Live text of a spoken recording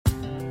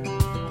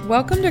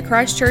Welcome to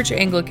Christ Church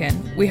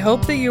Anglican. We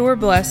hope that you were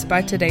blessed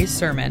by today's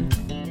sermon.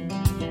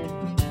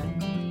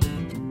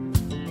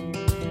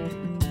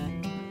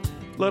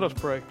 Let us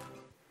pray.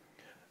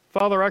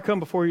 Father, I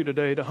come before you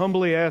today to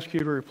humbly ask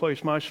you to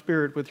replace my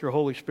spirit with your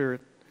Holy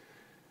Spirit.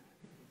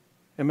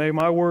 And may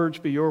my words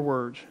be your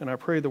words. And I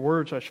pray the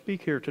words I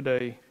speak here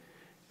today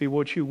be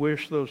what you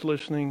wish those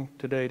listening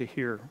today to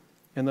hear.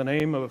 In the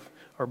name of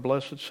our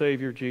blessed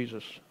Savior,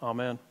 Jesus.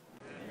 Amen.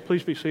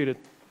 Please be seated.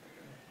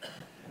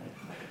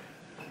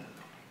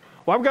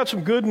 Well, I've got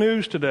some good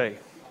news today.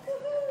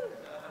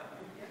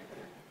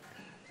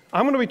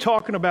 I'm going to be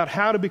talking about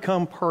how to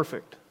become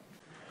perfect.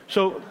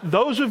 So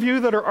those of you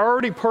that are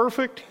already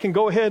perfect can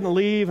go ahead and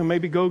leave and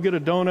maybe go get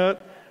a donut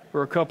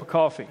or a cup of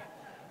coffee.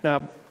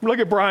 Now, look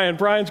at Brian.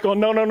 Brian's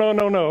going, no.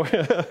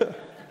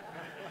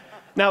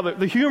 Now,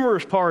 the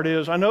humorous part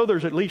is, I know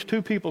there's at least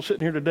two people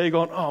sitting here today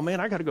going, oh man,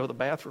 I got to go to the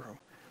bathroom.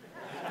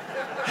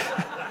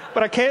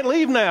 But I can't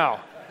leave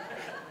now.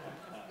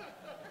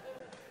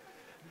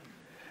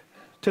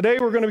 Today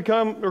we're going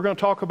to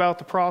talk about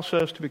the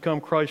process to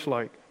become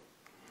Christ-like.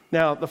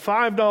 Now, the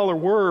 $5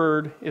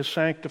 word is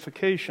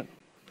sanctification.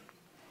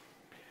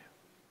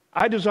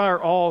 I desire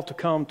all to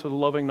come to the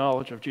loving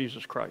knowledge of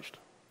Jesus Christ.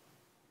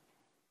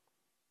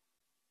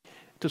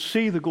 To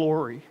see the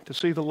glory, to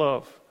see the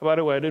love. By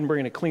the way, I didn't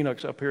bring any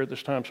Kleenex up here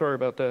this time. Sorry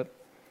about that.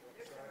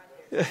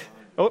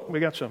 Oh, we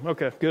got some.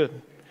 Okay,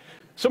 good.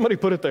 Somebody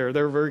put it there.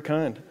 They were very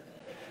kind.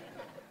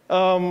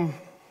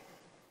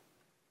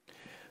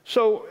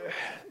 So,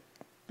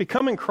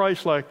 becoming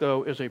Christ-like,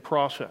 though, is a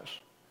process.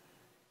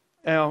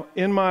 Now,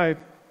 in my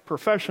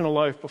professional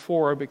life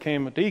before I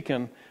became a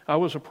deacon, I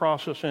was a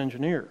process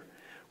engineer.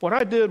 What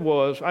I did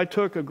was I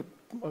took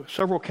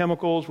several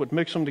chemicals, would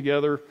mix them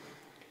together,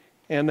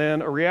 and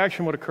then a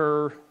reaction would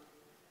occur,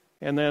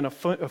 and then a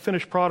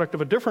finished product of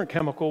a different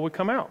chemical would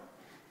come out.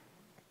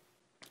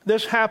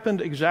 This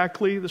happened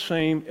exactly the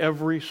same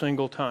every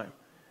single time.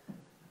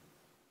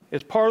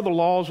 It's part of the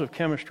laws of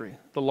chemistry,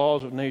 the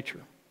laws of nature.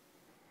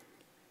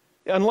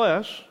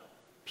 Unless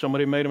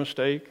somebody made a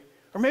mistake,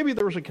 or maybe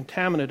there was a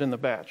contaminant in the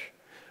batch.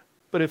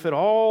 But if it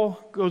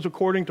all goes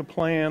according to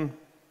plan,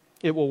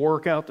 it will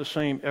work out the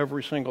same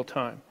every single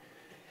time.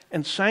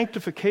 And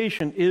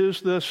sanctification is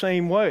the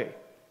same way.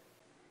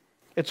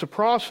 It's a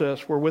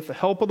process where, with the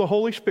help of the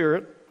Holy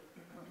Spirit,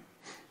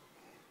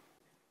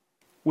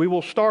 we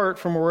will start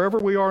from wherever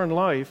we are in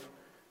life,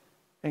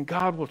 and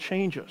God will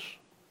change us.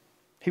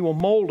 He will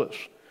mold us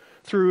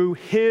through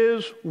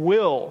His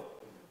will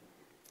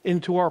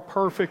into our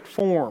perfect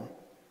form.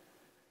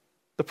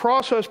 The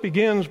process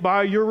begins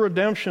by your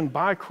redemption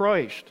by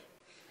Christ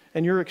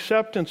and your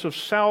acceptance of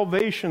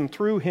salvation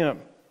through Him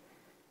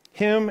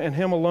and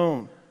Him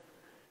alone.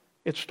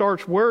 It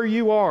starts where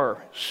you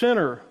are,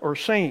 sinner or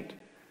saint,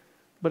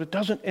 but it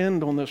doesn't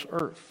end on this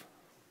earth.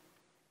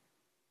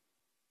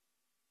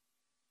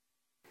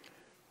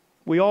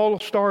 We all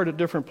start at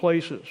different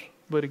places,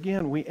 but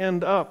again, we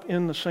end up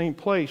in the same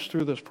place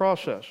through this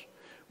process.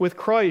 With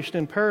Christ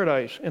in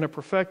paradise in a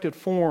perfected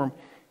form,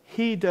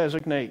 He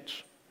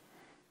designates.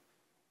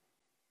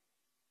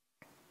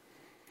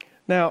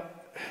 Now,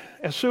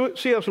 as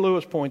C.S.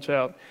 Lewis points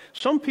out,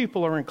 some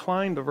people are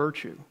inclined to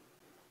virtue.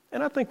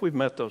 And I think we've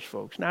met those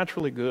folks.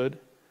 Naturally good.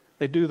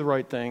 They do the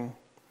right thing.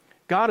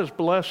 God has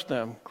blessed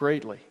them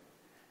greatly.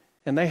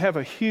 And they have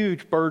a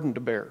huge burden to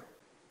bear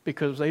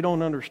because they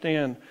don't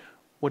understand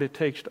what it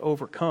takes to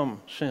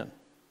overcome sin.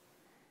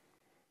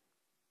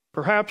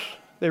 Perhaps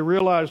they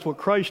realized what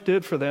Christ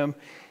did for them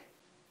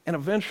and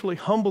eventually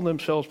humbled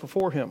themselves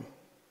before Him,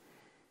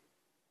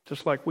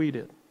 just like we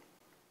did.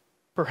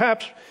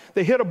 Perhaps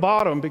they hit a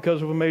bottom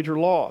because of a major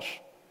loss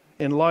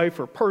in life,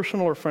 or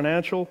personal or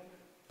financial,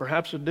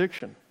 perhaps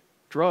addiction,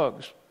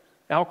 drugs,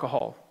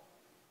 alcohol,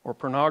 or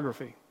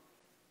pornography.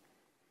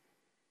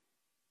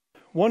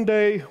 One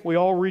day, we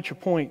all reach a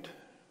point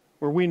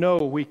where we know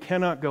we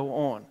cannot go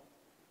on,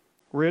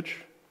 rich,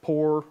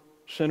 poor,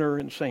 sinner,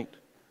 and saint.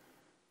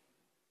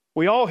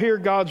 We all hear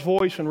God's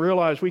voice and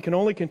realize we can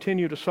only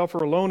continue to suffer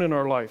alone in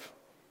our life.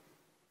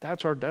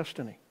 That's our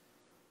destiny.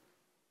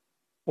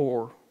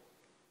 Or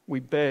we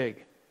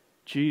beg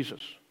Jesus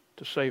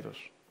to save us.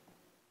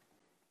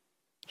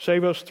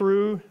 Save us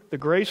through the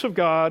grace of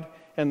God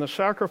and the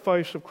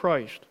sacrifice of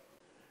Christ.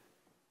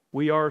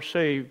 We are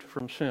saved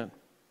from sin.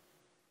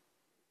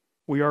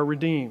 We are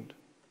redeemed.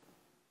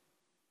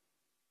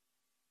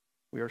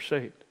 We are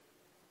saved.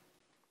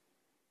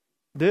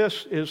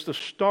 This is the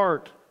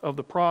start of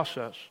the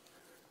process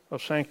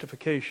of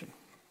sanctification.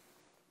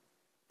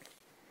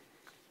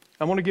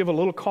 I want to give a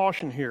little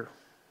caution here.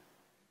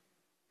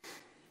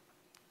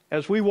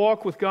 As we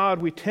walk with God,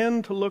 we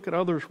tend to look at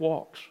others'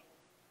 walks.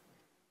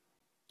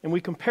 And we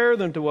compare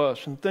them to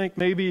us and think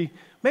maybe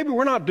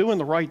we're not doing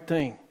the right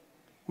thing.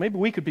 Maybe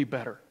we could be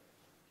better.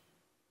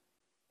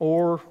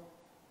 Or,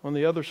 on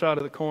the other side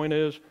of the coin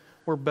is,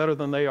 we're better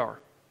than they are.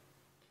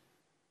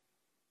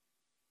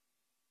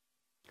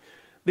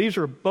 These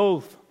are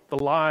both the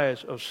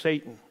lies of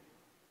Satan.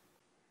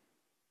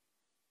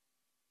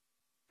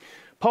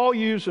 Paul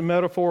used the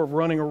metaphor of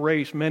running a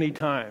race many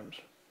times.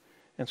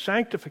 And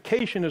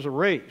sanctification is a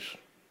race.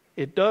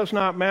 It does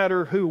not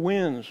matter who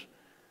wins,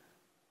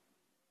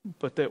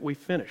 but that we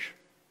finish.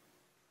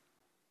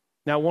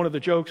 Now, one of the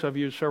jokes I've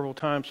used several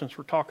times since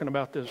we're talking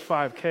about this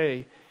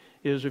 5K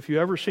is if you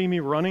ever see me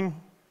running,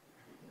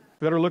 you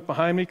better look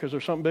behind me because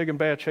there's something big and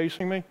bad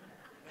chasing me.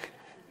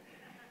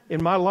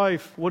 In my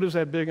life, what is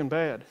that big and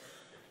bad?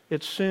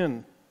 It's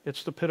sin.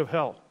 It's the pit of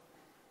hell.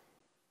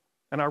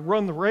 And I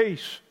run the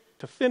race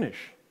to finish,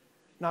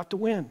 not to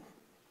win.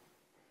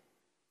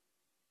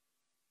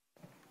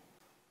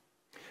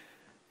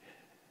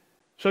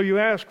 So you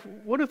ask,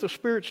 what if the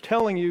Spirit's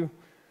telling you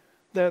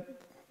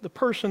that the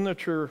person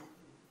that you're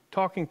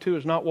talking to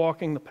is not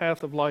walking the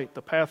path of light,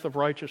 the path of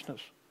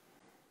righteousness?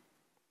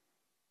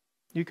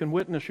 You can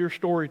witness your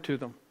story to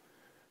them.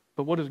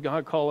 But what does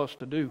God call us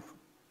to do?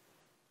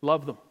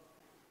 Love them.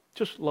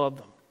 Just love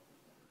them.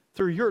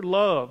 Through your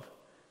love,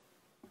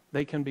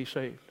 they can be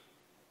saved.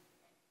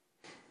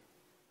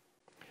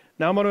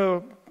 Now I'm going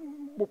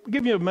to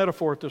give you a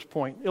metaphor at this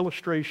point,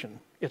 illustration.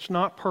 It's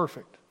not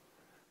perfect.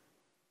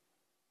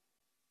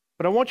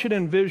 But I want you to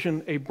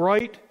envision a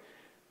bright,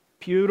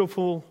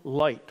 beautiful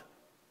light.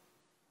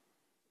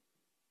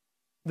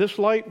 This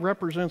light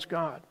represents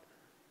God.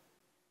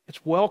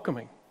 It's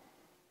welcoming.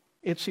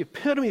 It's the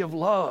epitome of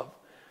love.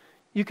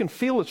 You can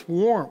feel its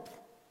warmth.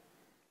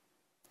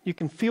 You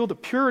can feel the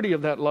purity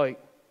of that light.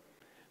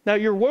 Now,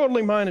 your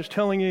worldly mind is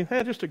telling you,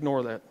 hey, just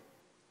ignore that.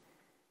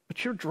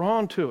 But you're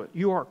drawn to it.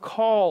 You are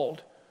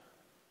called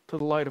to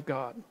the light of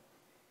God.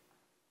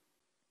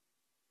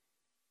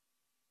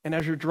 And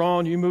as you're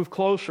drawn, you move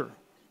closer.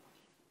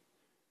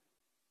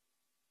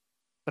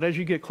 But as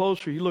you get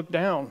closer, you look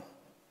down.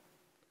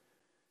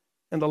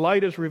 And the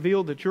light has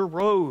revealed that your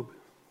robe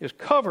is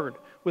covered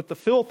with the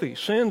filthy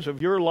sins of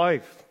your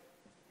life.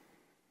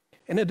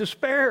 And in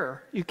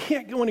despair, you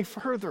can't go any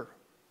further.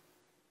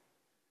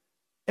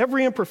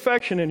 Every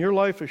imperfection in your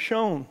life is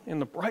shown in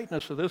the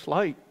brightness of this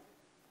light.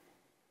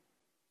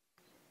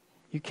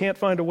 You can't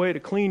find a way to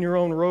clean your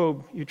own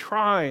robe. You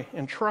try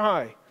and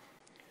try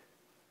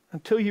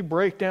until you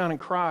break down and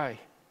cry,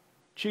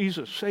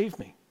 Jesus, save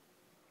me.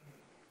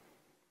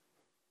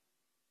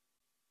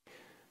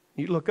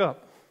 You look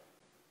up,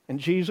 and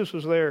Jesus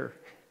is there,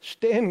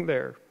 standing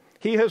there.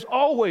 He has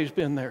always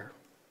been there,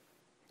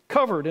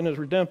 covered in his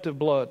redemptive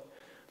blood,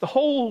 the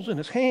holes in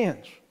his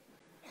hands,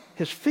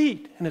 his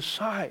feet, and his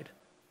side.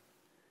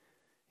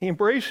 He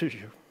embraces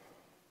you.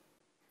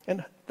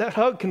 And that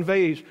hug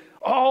conveys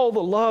all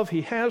the love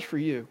he has for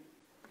you.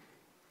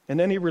 And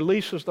then he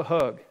releases the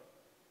hug.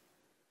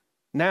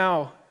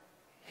 Now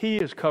he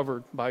is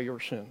covered by your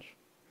sins.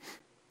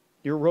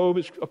 Your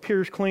robe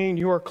appears clean.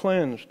 You are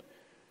cleansed,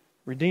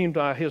 redeemed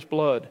by his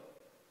blood,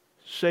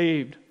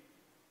 saved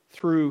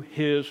through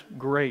his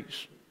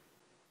grace.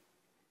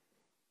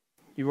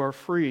 You are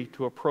free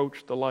to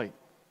approach the light.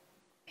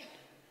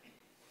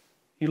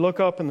 You look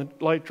up and the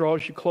light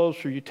draws you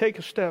closer. You take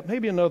a step,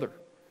 maybe another.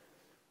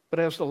 But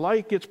as the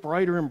light gets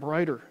brighter and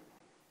brighter,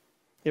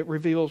 it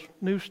reveals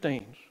new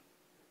stains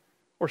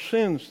or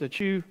sins that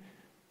you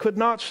could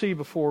not see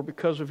before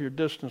because of your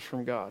distance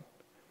from God.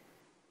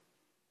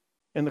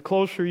 And the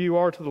closer you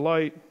are to the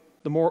light,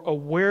 the more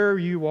aware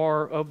you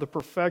are of the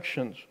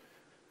perfections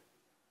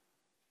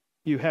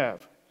you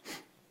have.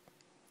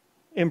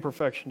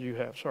 Imperfections you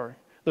have, sorry.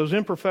 Those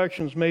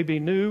imperfections may be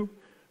new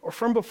or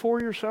from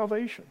before your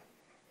salvation.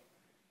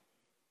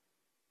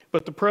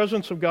 But the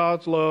presence of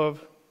God's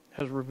love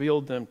has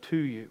revealed them to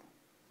you.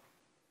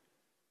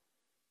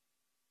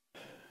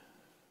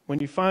 When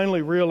you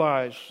finally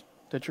realize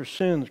that your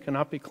sins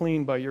cannot be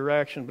cleaned by your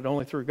action, but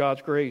only through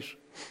God's grace,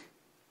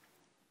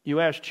 you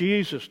ask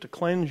Jesus to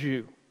cleanse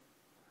you,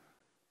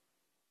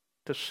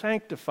 to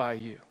sanctify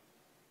you.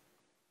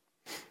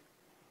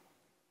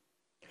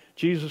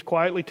 Jesus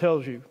quietly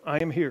tells you, I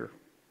am here.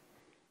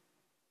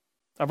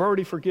 I've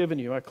already forgiven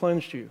you. I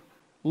cleansed you.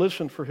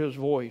 Listen for his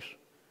voice.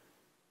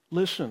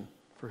 Listen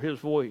for his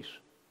voice.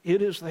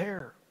 It is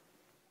there.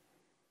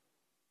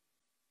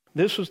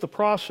 This is the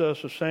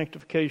process of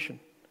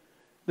sanctification.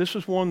 This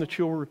is one that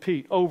you'll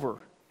repeat over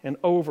and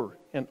over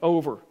and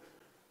over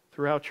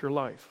throughout your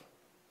life.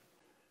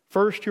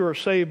 First, you are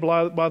saved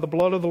by the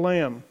blood of the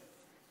Lamb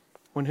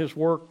when his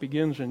work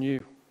begins in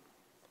you.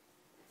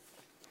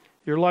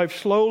 Your life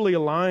slowly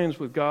aligns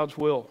with God's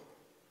will,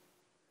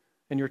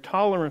 and your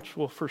tolerance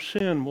for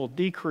sin will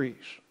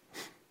decrease.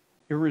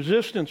 Your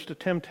resistance to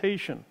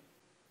temptation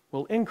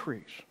will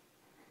increase.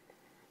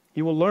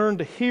 You will learn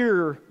to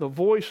hear the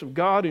voice of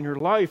God in your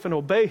life and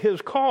obey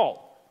his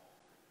call.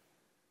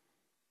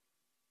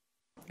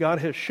 God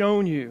has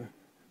shown you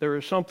there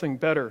is something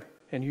better,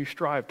 and you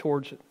strive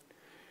towards it.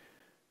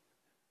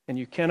 And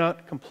you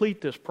cannot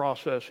complete this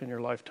process in your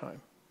lifetime.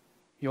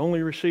 You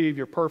only receive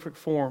your perfect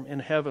form in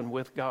heaven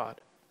with God.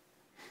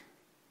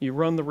 You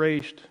run the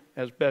race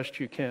as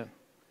best you can.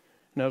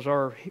 And as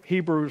our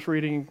Hebrews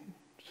reading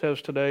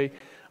says today,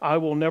 I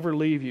will never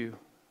leave you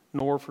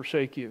nor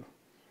forsake you.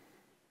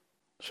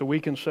 So we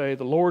can say,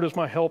 the Lord is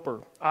my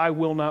helper. I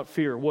will not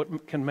fear.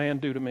 What can man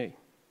do to me?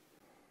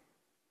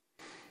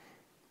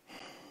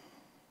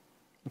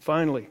 And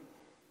finally,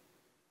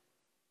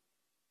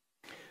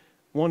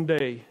 one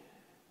day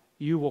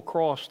you will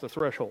cross the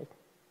threshold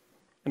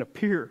and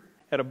appear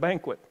at a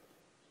banquet.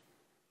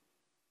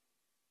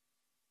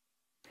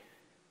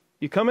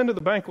 You come into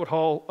the banquet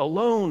hall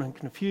alone and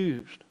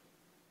confused.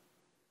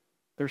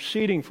 There's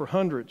seating for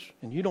hundreds,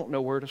 and you don't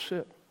know where to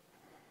sit.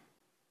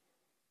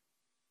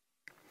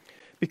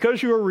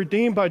 Because you are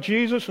redeemed by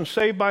Jesus and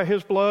saved by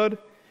his blood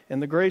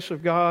and the grace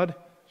of God,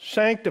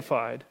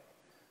 sanctified,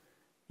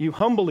 you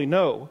humbly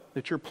know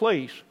that your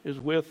place is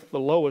with the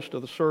lowest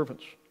of the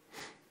servants.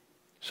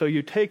 So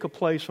you take a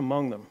place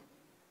among them,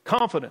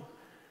 confident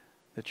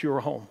that you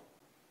are home.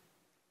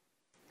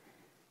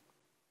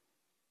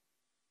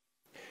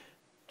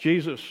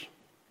 Jesus,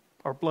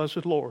 our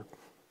blessed Lord,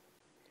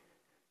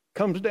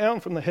 comes down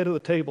from the head of the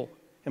table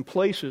and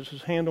places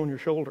his hand on your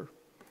shoulder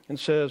and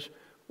says,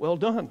 "Well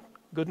done,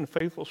 good and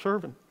faithful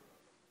servant.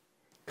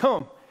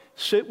 Come,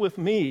 sit with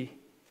me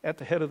at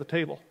the head of the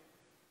table."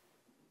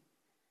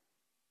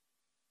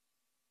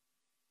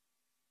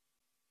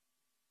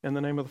 In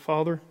the name of the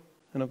Father,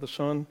 and of the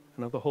Son,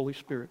 and of the Holy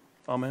Spirit.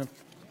 Amen.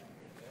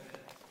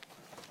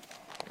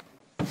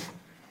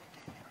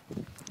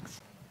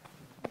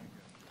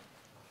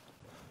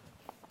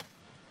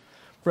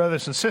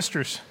 Brothers and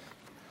sisters,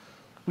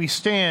 we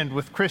stand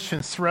with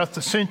Christians throughout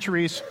the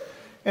centuries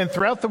and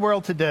throughout the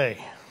world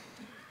today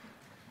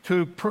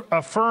to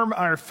affirm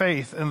our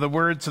faith in the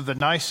words of the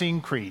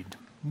Nicene Creed.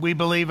 We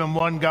believe in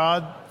one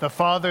God, the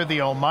Father,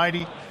 the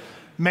Almighty,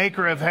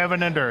 maker of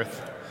heaven and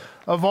earth,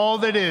 of all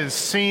that is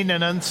seen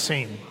and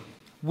unseen.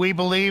 We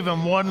believe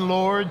in one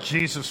Lord,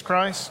 Jesus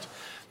Christ,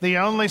 the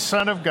only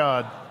Son of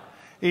God,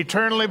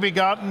 eternally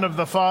begotten of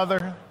the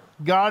Father,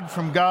 God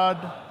from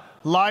God,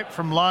 light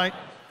from light,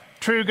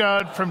 true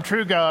God from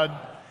true God,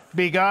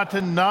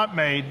 begotten, not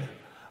made,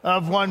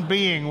 of one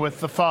being with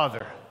the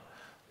Father.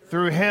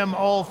 Through him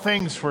all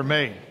things were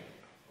made.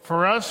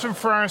 For us and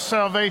for our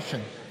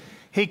salvation,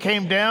 he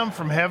came down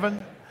from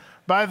heaven.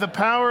 By the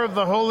power of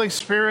the Holy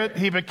Spirit,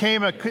 he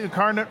became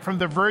incarnate from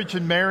the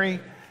Virgin Mary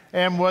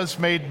and was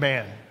made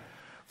man.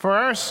 For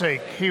our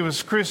sake, he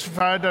was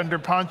crucified under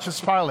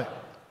Pontius Pilate.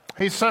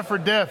 He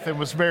suffered death and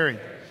was buried.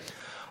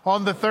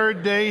 On the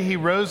third day, he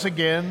rose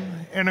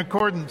again in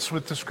accordance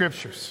with the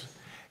Scriptures.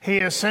 He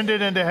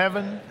ascended into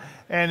heaven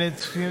and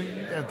is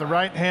at the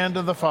right hand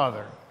of the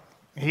Father.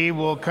 He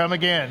will come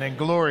again in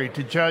glory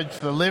to judge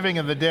the living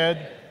and the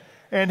dead,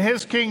 and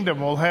his kingdom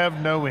will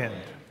have no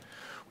end.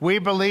 We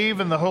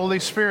believe in the Holy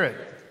Spirit,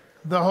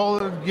 the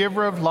Holy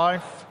Giver of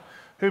life,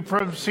 who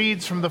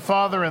proceeds from the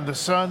Father and the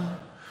Son.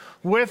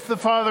 With the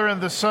Father and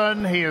the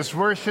Son, he is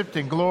worshipped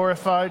and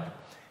glorified.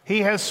 He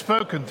has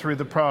spoken through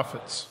the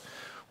prophets.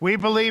 We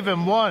believe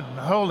in one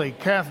holy,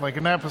 Catholic,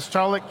 and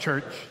Apostolic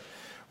Church.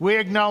 We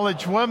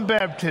acknowledge one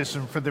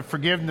baptism for the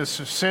forgiveness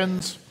of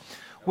sins.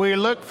 We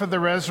look for the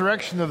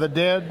resurrection of the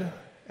dead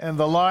and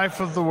the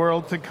life of the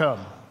world to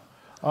come.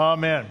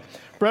 Amen.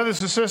 Brothers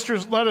and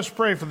sisters, let us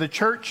pray for the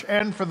church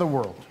and for the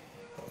world.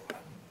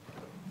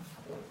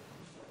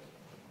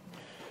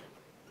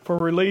 For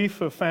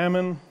relief of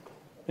famine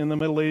in the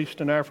Middle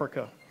East and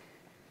Africa,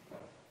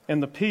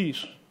 and the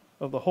peace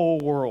of the whole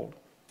world.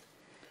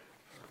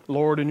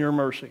 Lord, in your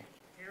mercy.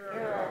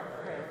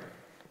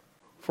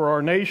 For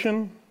our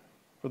nation,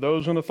 for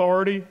those in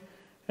authority,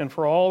 and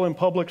for all in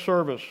public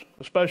service,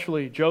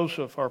 especially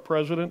Joseph, our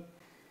president,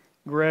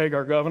 Greg,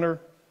 our governor,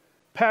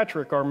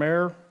 Patrick, our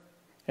mayor,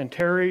 and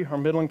Terry, our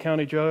Midland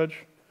County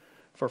judge,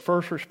 for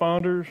first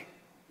responders,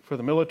 for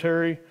the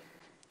military,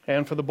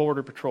 and for the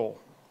Border Patrol.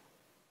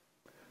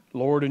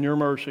 Lord, in your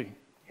mercy.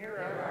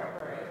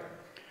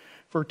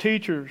 For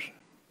teachers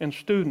and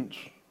students,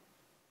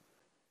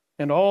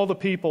 and all the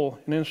people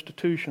and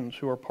institutions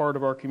who are part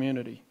of our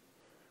community.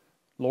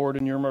 Lord,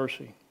 in your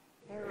mercy.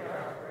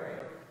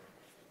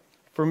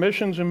 For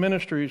missions and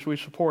ministries we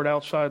support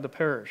outside the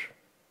parish.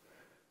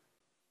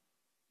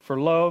 For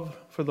love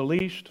for the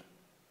least,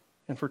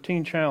 and for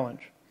Teen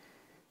Challenge,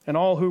 and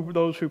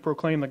those who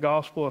proclaim the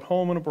gospel at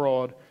home and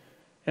abroad,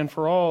 and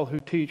for all who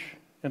teach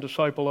and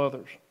disciple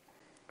others.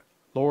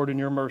 Lord, in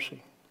your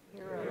mercy.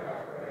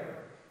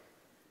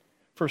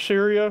 For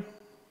Syria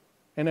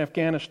and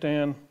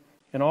Afghanistan,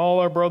 and all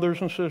our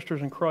brothers and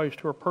sisters in Christ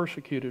who are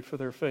persecuted for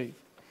their faith.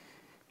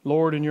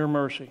 Lord, in your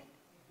mercy.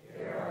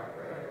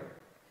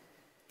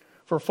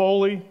 For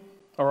Foley,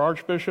 our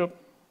Archbishop,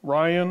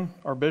 Ryan,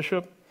 our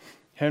Bishop,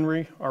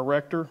 Henry, our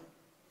Rector,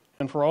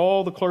 and for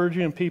all the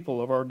clergy and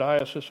people of our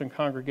diocese and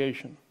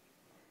congregation.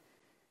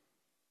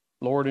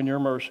 Lord, in your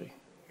mercy.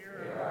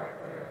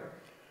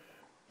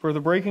 For the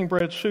Breaking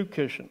Bread Soup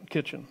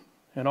Kitchen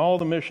and all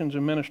the missions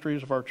and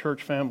ministries of our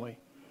church family.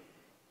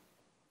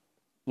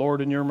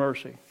 Lord, in your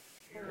mercy.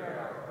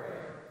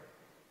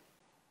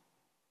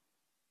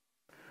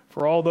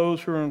 For all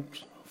those who are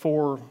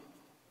for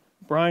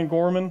Brian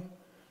Gorman,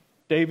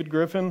 David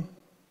Griffin,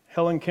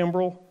 Helen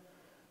Kimbrell,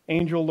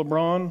 Angel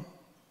LeBron,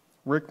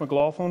 Rick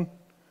McLaughlin,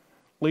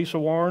 Lisa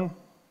Warren,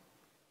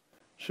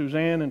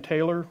 Suzanne and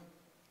Taylor,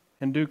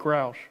 and Duke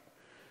Roush,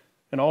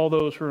 and all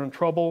those who are in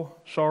trouble,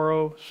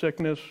 sorrow,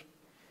 sickness,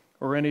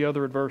 or any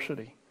other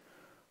adversity.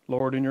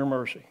 Lord, in your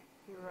mercy.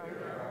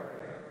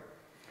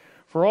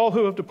 For all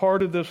who have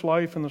departed this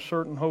life in the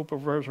certain hope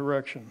of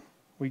resurrection,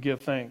 we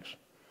give thanks.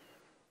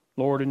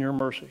 Lord, in your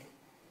mercy.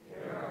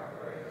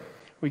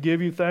 We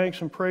give you thanks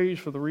and praise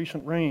for the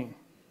recent rain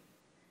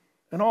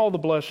and all the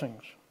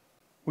blessings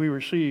we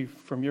receive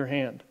from your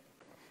hand.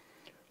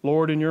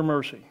 Lord, in your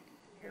mercy.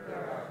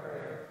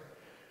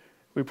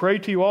 We pray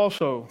to you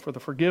also for the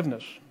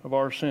forgiveness of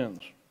our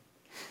sins.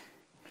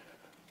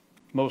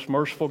 Most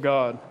merciful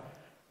God,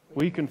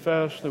 we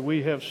confess that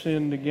we have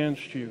sinned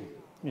against you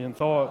in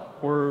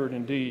thought, word,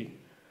 and deed,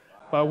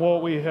 by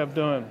what we have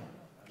done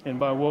and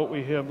by what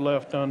we have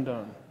left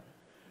undone.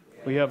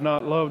 We have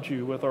not loved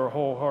you with our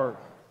whole heart.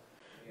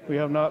 We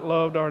have not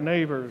loved our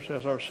neighbors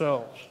as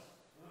ourselves.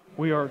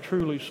 We are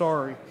truly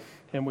sorry,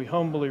 and we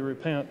humbly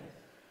repent.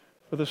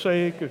 For the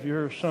sake of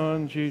your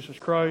Son, Jesus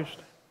Christ,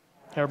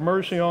 have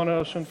mercy on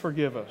us and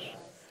forgive us,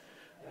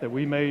 that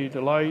we may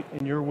delight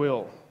in your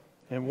will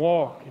and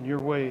walk in your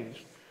ways,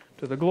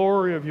 to the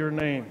glory of your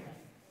name.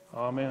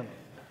 Amen.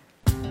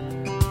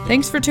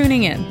 Thanks for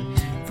tuning in.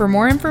 For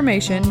more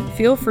information,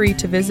 feel free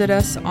to visit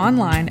us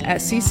online at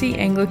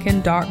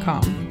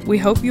ccanglican.com. We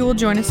hope you will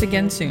join us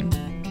again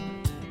soon.